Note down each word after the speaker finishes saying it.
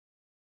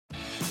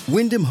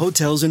Wyndham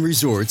Hotels and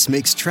Resorts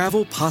makes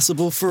travel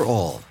possible for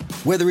all.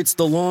 Whether it's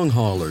the long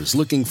haulers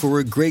looking for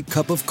a great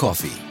cup of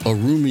coffee, a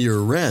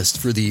roomier rest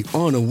for the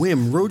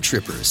on-a-whim road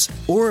trippers,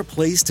 or a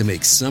place to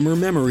make summer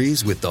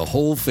memories with the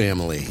whole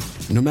family.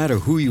 No matter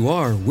who you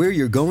are, where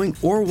you're going,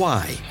 or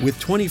why, with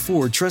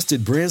 24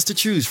 trusted brands to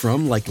choose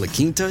from like La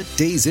Quinta,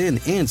 Days Inn,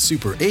 and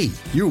Super 8,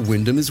 your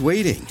Wyndham is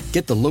waiting.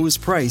 Get the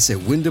lowest price at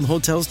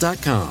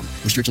WyndhamHotels.com.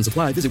 Restrictions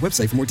apply. Visit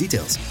website for more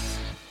details.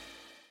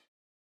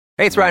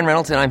 Hey, it's Ryan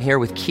Reynolds, and I'm here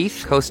with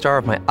Keith, co-star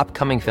of my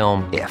upcoming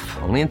film, If,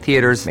 only in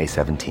theaters May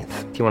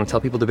 17th. Do you want to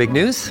tell people the big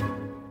news?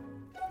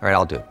 All right,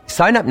 I'll do it.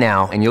 Sign up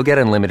now and you'll get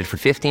unlimited for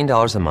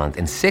 $15 a month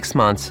and 6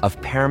 months of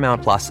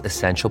Paramount Plus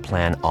Essential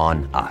Plan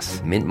on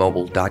us.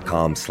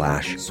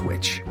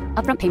 MintMobile.com/switch.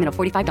 Upfront payment of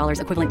 $45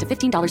 equivalent to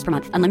 $15 per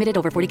month. Unlimited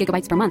over 40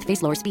 gigabytes per month.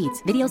 Face lower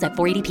speeds. Videos at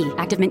 480p.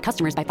 Active Mint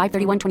customers by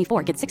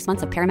 531.24 get 6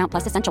 months of Paramount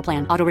Plus Essential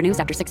Plan. Auto renews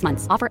after 6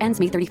 months. Offer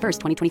ends May 31st,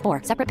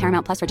 2024. Separate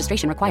Paramount Plus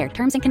registration required.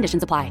 Terms and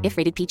conditions apply if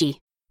rated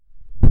PG.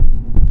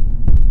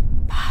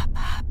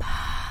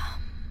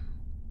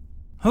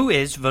 Who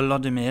is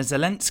Volodymyr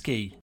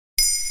Zelensky?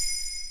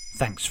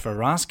 Thanks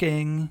for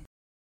asking.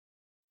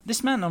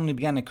 This man only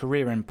began a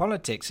career in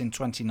politics in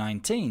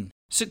 2019,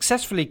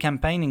 successfully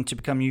campaigning to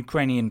become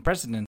Ukrainian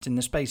president in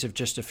the space of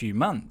just a few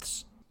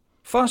months.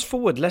 Fast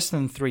forward less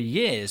than 3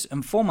 years,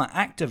 and former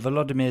actor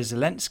Volodymyr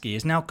Zelensky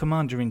is now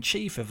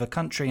commander-in-chief of a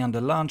country under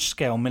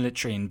large-scale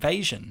military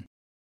invasion.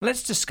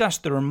 Let's discuss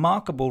the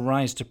remarkable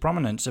rise to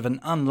prominence of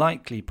an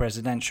unlikely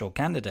presidential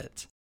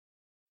candidate.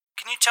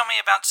 Can you tell me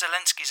about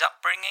Zelensky's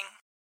upbringing?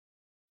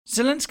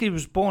 Zelensky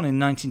was born in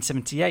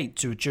 1978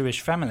 to a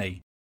Jewish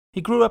family. He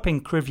grew up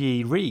in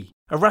Kryvyi Rih,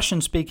 a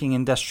Russian-speaking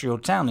industrial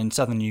town in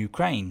southern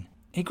Ukraine.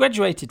 He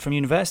graduated from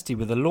university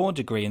with a law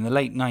degree in the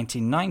late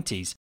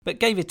 1990s, but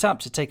gave it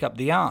up to take up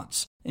the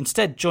arts,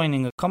 instead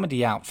joining a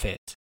comedy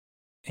outfit.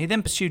 He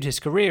then pursued his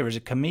career as a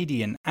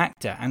comedian,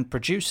 actor and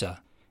producer.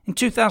 In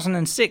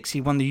 2006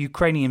 he won the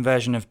Ukrainian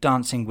version of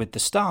Dancing with the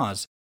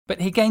Stars, but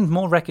he gained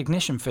more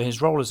recognition for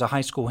his role as a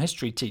high school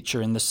history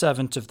teacher in the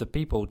Servant of the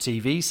People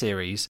TV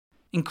series.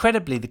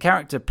 Incredibly, the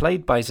character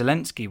played by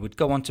Zelensky would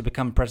go on to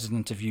become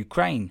president of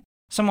Ukraine,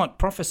 somewhat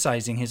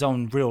prophesizing his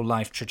own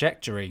real-life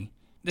trajectory.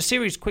 The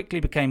series quickly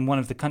became one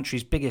of the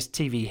country's biggest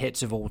TV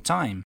hits of all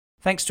time,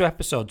 thanks to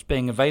episodes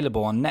being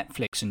available on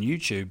Netflix and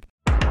YouTube.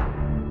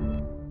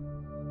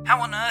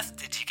 How on earth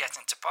did he get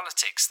into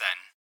politics then?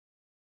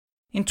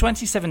 In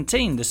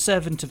 2017, the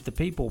Servant of the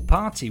People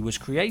Party was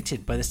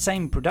created by the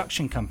same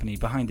production company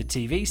behind the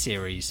TV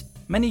series.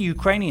 Many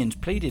Ukrainians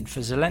pleaded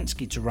for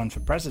Zelensky to run for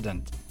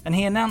president, and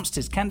he announced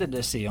his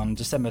candidacy on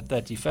December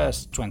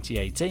 31st,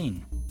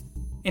 2018.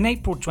 In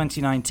April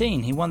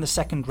 2019, he won the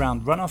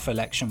second-round runoff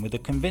election with a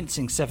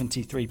convincing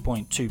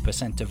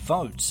 73.2% of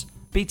votes,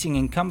 beating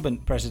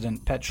incumbent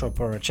President Petro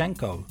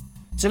Poroshenko.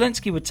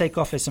 Zelensky would take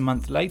office a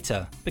month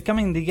later,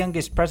 becoming the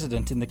youngest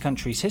president in the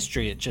country's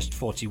history at just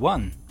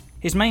 41.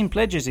 His main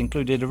pledges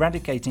included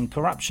eradicating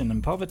corruption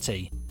and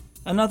poverty.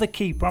 Another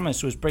key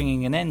promise was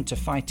bringing an end to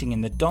fighting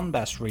in the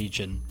Donbas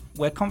region,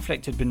 where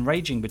conflict had been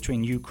raging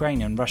between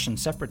Ukraine and Russian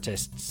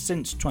separatists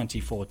since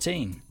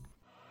 2014.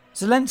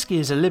 Zelensky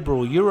is a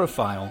liberal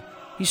Europhile.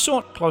 He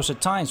sought closer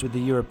ties with the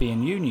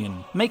European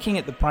Union, making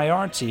it the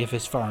priority of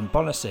his foreign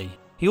policy.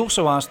 He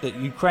also asked that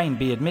Ukraine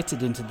be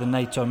admitted into the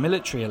NATO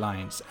military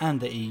alliance and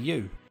the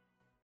EU.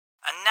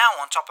 And now,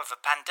 on top of a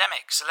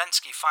pandemic,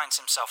 Zelensky finds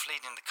himself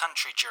leading the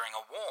country during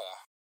a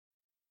war.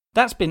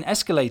 That's been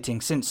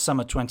escalating since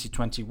summer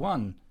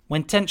 2021,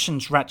 when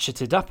tensions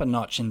ratcheted up a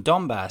notch in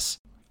Donbas.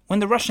 When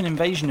the Russian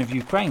invasion of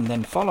Ukraine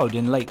then followed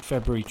in late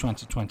February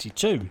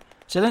 2022,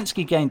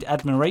 Zelensky gained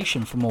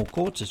admiration from all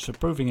quarters for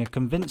proving a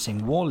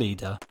convincing war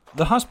leader.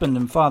 The husband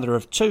and father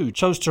of two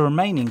chose to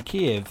remain in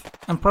Kiev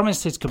and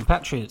promised his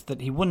compatriots that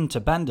he wouldn't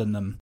abandon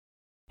them.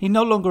 He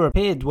no longer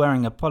appeared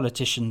wearing a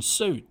politician's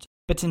suit,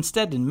 but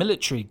instead in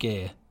military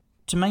gear.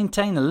 To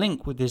maintain a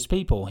link with his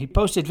people, he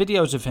posted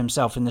videos of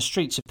himself in the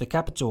streets of the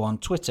capital on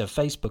Twitter,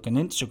 Facebook and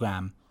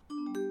Instagram.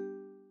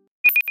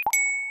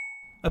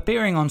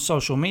 Appearing on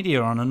social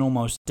media on an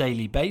almost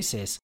daily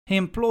basis, he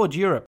implored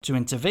Europe to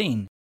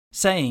intervene,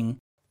 saying,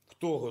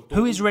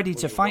 "Who is ready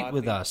to fight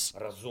with us?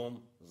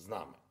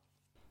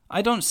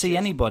 I don't see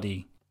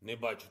anybody.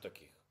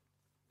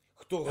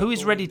 Who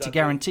is ready to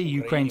guarantee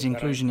Ukraine's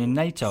inclusion in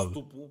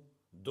NATO?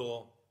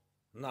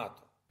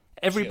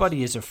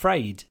 Everybody is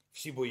afraid."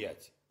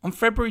 On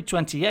February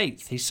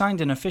 28th, he signed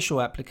an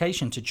official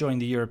application to join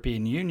the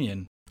European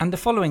Union, and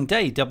the following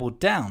day doubled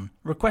down,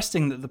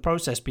 requesting that the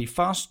process be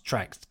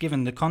fast-tracked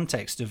given the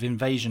context of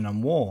invasion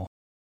and war.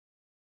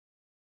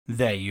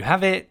 There you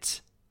have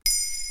it.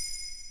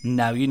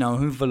 Now you know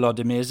who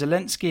Volodymyr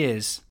Zelensky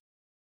is.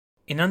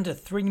 In under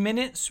 3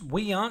 minutes,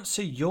 we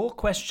answer your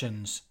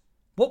questions.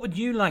 What would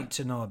you like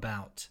to know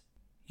about?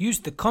 Use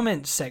the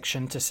comments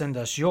section to send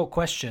us your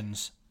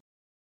questions.